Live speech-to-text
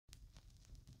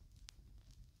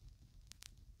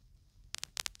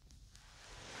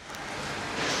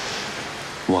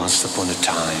Once upon a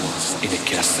time, in a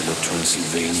castle of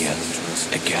Transylvania,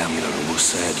 a gambler who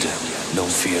said, "Don't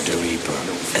fear the reaper,"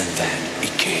 and then he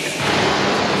came.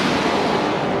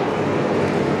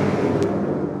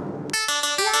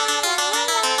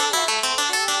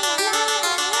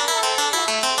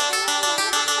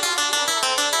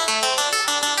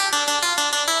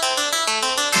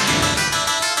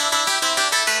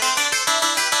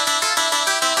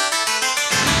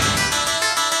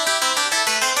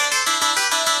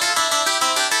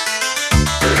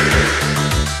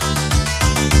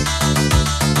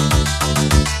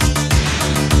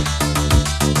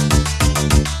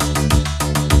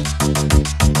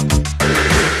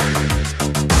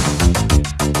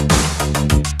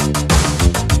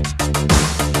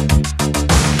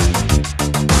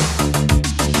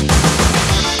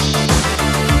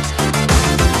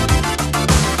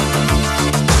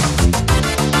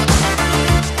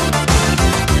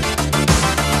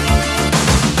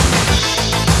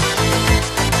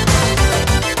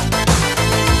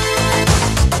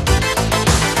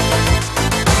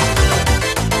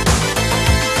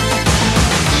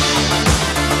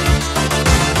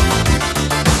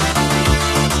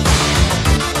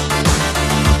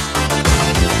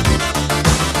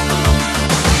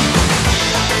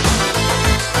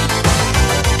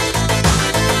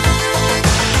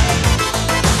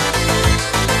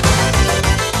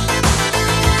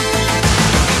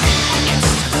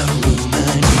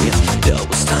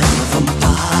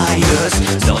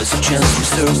 Now's a chance to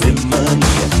serve them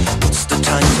money. It's the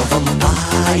time of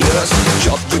vampires.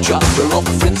 Chopper of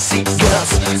frenzy gas.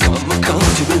 Come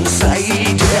to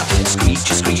inside, yeah.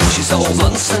 Screeches all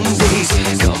on Sundays.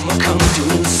 Come to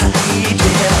inside,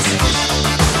 yes.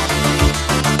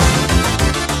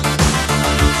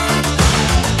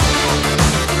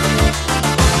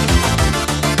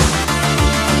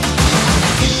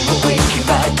 You were waking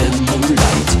by the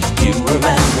moonlight. You were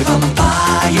an angry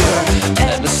vampire,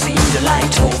 and I see the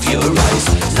light of your eyes,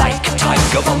 like a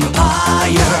tiger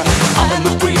vampire. I'm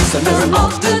a prisoner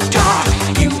of the dark.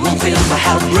 You won't feel my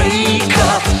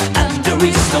heartbreaker, and there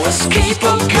is no escape.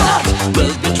 Oh God,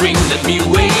 will the dream let me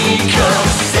wake up?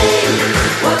 Say,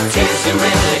 what is your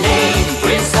real name?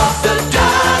 Prince of the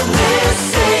darkness.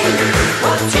 Say,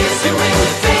 what is your real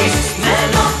face?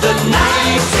 Man of the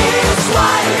night is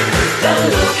why the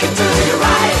look into your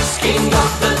eyes, king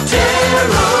of the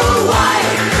terror. Why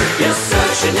you're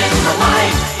searching in my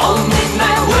mind, oh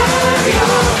midnight warrior.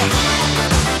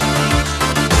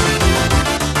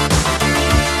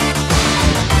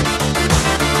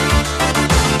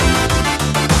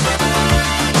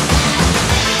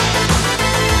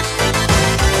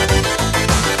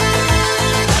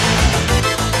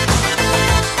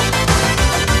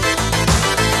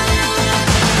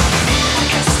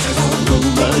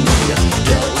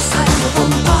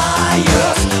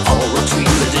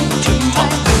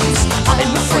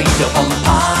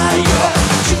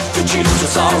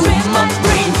 Are in my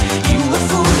brain, you are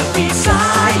full of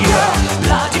desire.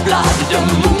 Bloody, the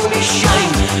moon is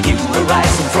shine. You are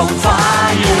rising from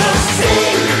fire. Say,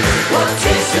 what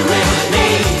is your real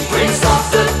name? Prince of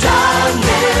the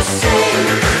darkness. Say,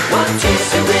 what is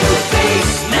your real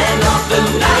face? Man of the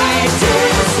night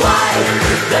is why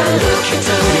the look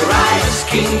into your eyes,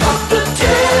 king of the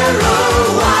terror.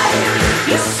 Why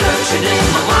you're searching in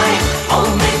my mind, oh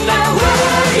midnight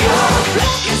warrior.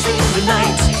 Black is in the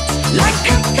night, like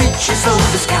a pictures of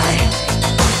the sky,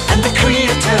 and the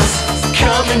creators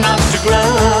coming up to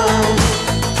ground.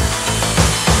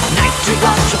 Night to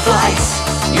butterflies,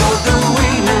 you're the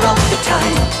winner of the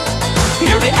time.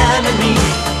 You're the enemy